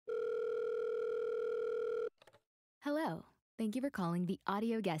Hello. Thank you for calling the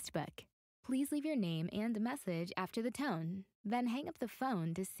audio guest book. Please leave your name and a message after the tone, then hang up the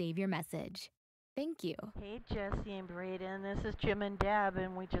phone to save your message. Thank you. Hey, Jessi and Braden. This is Jim and Deb,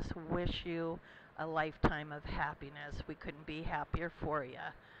 and we just wish you a lifetime of happiness. We couldn't be happier for you.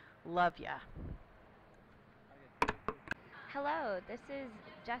 Love ya. Hello, this is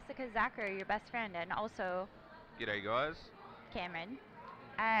Jessica Zacher, your best friend, and also G'day, guys. Cameron.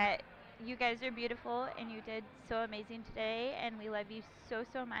 You guys are beautiful, and you did so amazing today, and we love you so,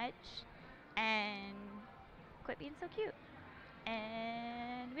 so much. And quit being so cute.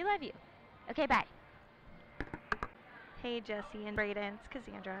 And we love you. Okay, bye. Hey, Jessi and Braden, it's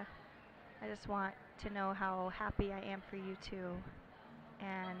Cassandra. I just want to know how happy I am for you two,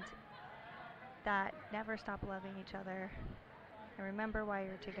 and that never stop loving each other, and remember why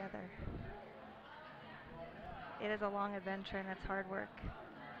you're together. It is a long adventure and it's hard work,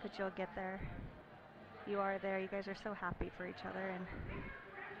 but you'll get there. You are there. You guys are so happy for each other, and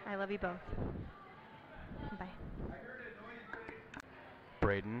I love you both. Bye.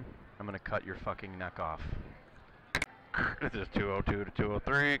 Braden, I'm gonna cut your fucking neck off. This is 202 to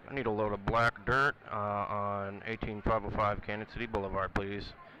 203. I need a load of black dirt on 18505 Kansas City Boulevard, please.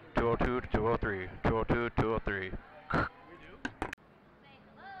 202 to 203. 202 to 203.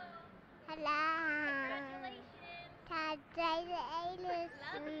 Hello. Congratulations.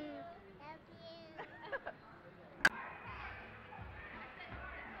 Love you.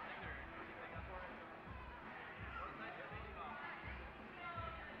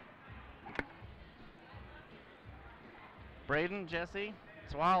 Braden, Jessi,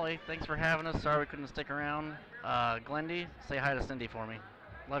 it's Wally. Thanks for having us. Sorry we couldn't stick around. Glendy, say hi to Cindy for me.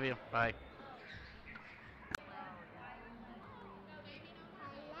 Love you. Bye.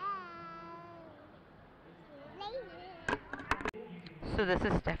 So this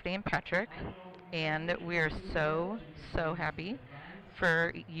is Stephanie and Patrick, and we are so, so happy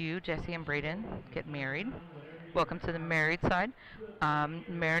for you, Jessi and Braden, get married. Welcome to the married side.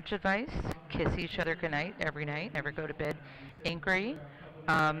 Marriage advice: kiss each other goodnight every night. Never go to bed angry.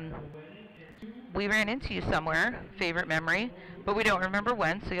 We ran into you somewhere, favorite memory, but we don't remember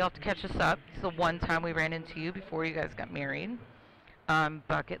when, so you'll have to catch us up. It's the one time we ran into you before you guys got married.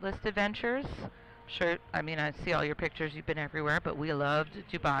 Bucket list adventures. Sure, I mean, I see all your pictures. You've been everywhere, but we loved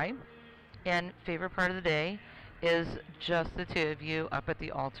Dubai. And favorite part of the day is just the two of you up at the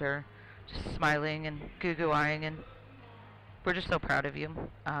altar, just smiling and goo-goo-eyeing, and we're just so proud of you.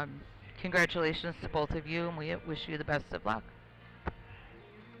 Congratulations to both of you, and we wish you the best of luck.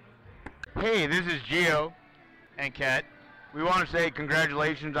 Hey, this is Gio and Kat. We want to say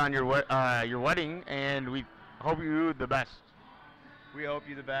congratulations on your wedding, and we hope you the best. We hope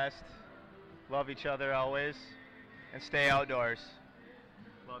you the best. Love each other always, and stay outdoors.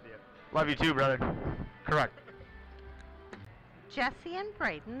 Love you. Love you too, brother. Correct. Jessi and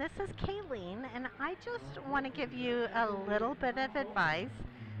Braden, this is Kayleen, and I just want to give you a little bit of advice.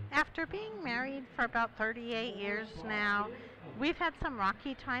 After being married for about 38 years now, we've had some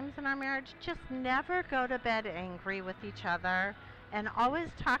rocky times in our marriage. Just never go to bed angry with each other, and always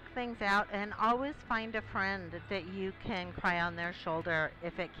talk things out, and always find a friend that you can cry on their shoulder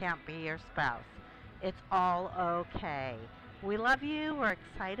if it can't be your spouse. It's all okay. We love you. We're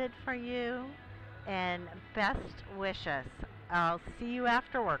excited for you, and best wishes. I'll see you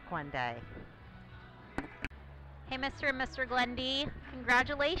after work one day. Hey, Mr. and Mr. Glendy.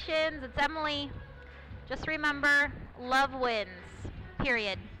 Congratulations. It's Emily. Just remember, love wins.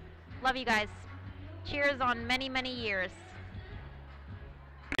 Period. Love you guys. Cheers on many, many years.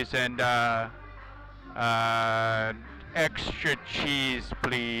 And extra cheese,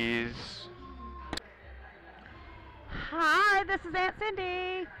 please. Hi, this is Aunt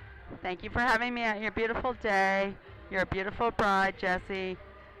Cindy. Thank you for having me on your beautiful day. You're a beautiful bride, Jessi.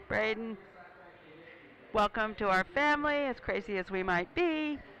 Braden, welcome to our family, as crazy as we might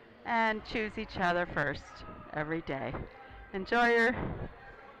be, and choose each other first every day. Enjoy your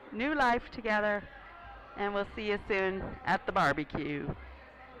new life together, and we'll see you soon at the barbecue.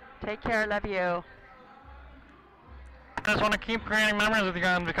 Take care, love you. I just want to keep creating memories with you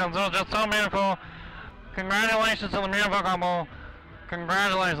guys because it was just so beautiful. Congratulations to the beautiful couple.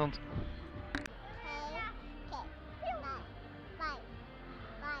 Congratulations.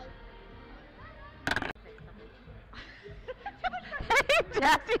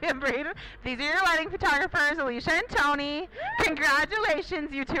 Jessi and Braden, these are your wedding photographers, Alicia and Tony.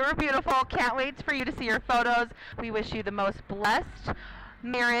 Congratulations, you two are beautiful. Can't wait for you to see your photos. We wish you the most blessed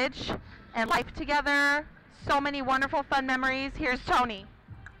marriage and life together. So many wonderful, fun memories. Here's Tony.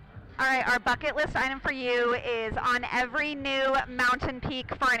 All right, our bucket list item for you is on every new mountain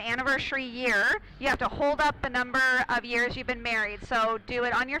peak for an anniversary year, you have to hold up the number of years you've been married. So do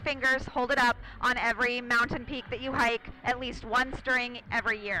it on your fingers, hold it up on every mountain peak that you hike at least once during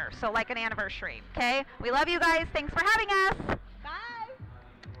every year. So like an anniversary, okay? We love you guys. Thanks for having us. Bye.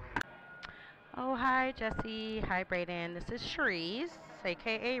 Oh, hi, Jessi. Hi, Braden. This is Cherise,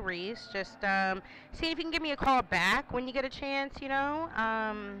 a.k.a. Reese. Just see if you can give me a call back when you get a chance, you know.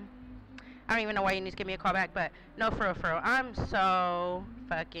 I don't even know why you need to give me a call back, but no, for real. I'm so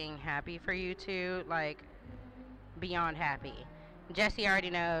fucking happy for you two, like, beyond happy. Jessi already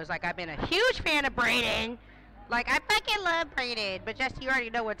knows, like, I've been a huge fan of Braden. Like, I fucking love Braden, but Jessi, you already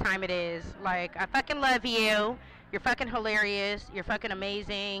know what time it is. Like, I fucking love you. You're fucking hilarious. You're fucking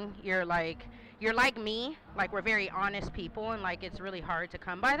amazing. You're like me. Like, we're very honest people, and, like, it's really hard to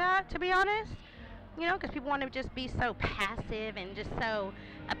come by that, to be honest. You know, because people want to just be so passive and just so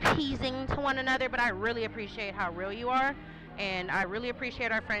appeasing to one another, but I really appreciate how real you are, and I really appreciate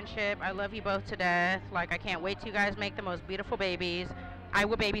our friendship. I love you both to death. Like, I can't wait till you guys make the most beautiful babies. I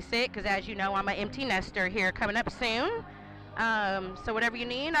will babysit, because as you know, I'm an empty nester here coming up soon. So whatever you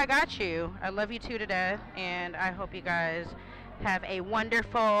need, I got you. I love you two to death, and I hope you guys have a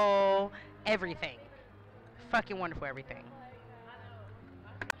wonderful everything. Fucking wonderful everything.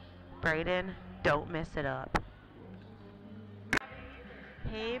 Braden, don't mess it up.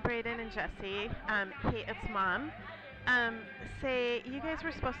 Hey, Braden and Jessi. Hey, it's Mom. Say, you guys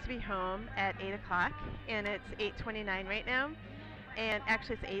were supposed to be home at 8 o'clock, and it's 8:29 right now, and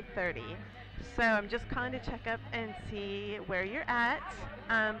actually it's 8:30. So I'm just calling to check up and see where you're at,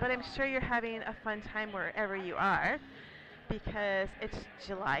 but I'm sure you're having a fun time wherever you are, because it's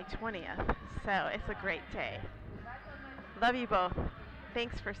July 20th, so it's a great day. Love you both.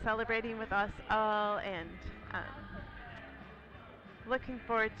 Thanks for celebrating with us all, and looking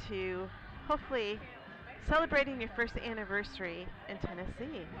forward to hopefully celebrating your first anniversary in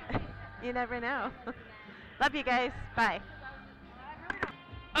Tennessee. You never know. Love you guys. Bye.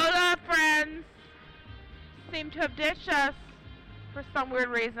 Hola, friends. Seem to have ditched us for some weird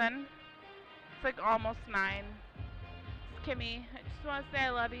reason. It's like almost 9. It's Kimmy. I just want to say I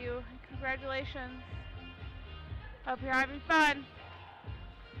love you and congratulations. Hope you're having fun.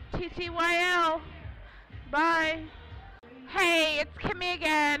 TTYL. Bye. Hey, it's Kimmy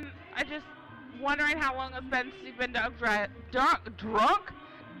again. I just wondering how long it's been since you've been drunk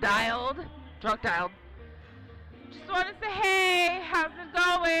dialed. Just want to say, hey, how's it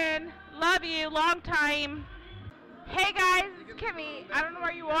going? Love you, long time. Hey guys, it's Kimmy. I don't know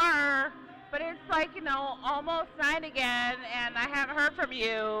where you are, but it's like, you know, almost 9 again, and I haven't heard from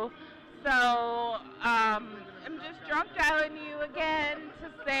you. So, I'm just drunk dialing you again to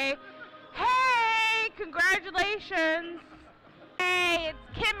say, hey, congratulations. Hey,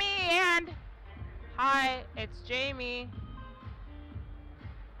 it's Kimmy, and hi, it's Jamie.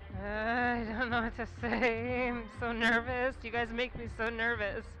 I don't know what to say. I'm so nervous. You guys make me so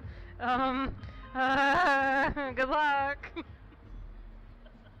nervous. Good luck.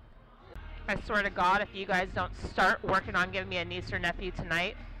 I swear to God, if you guys don't start working on giving me a niece or nephew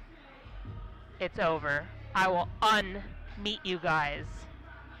tonight, it's over. I will unmeet you guys.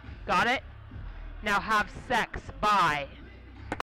 Got it? Now have sex. Bye.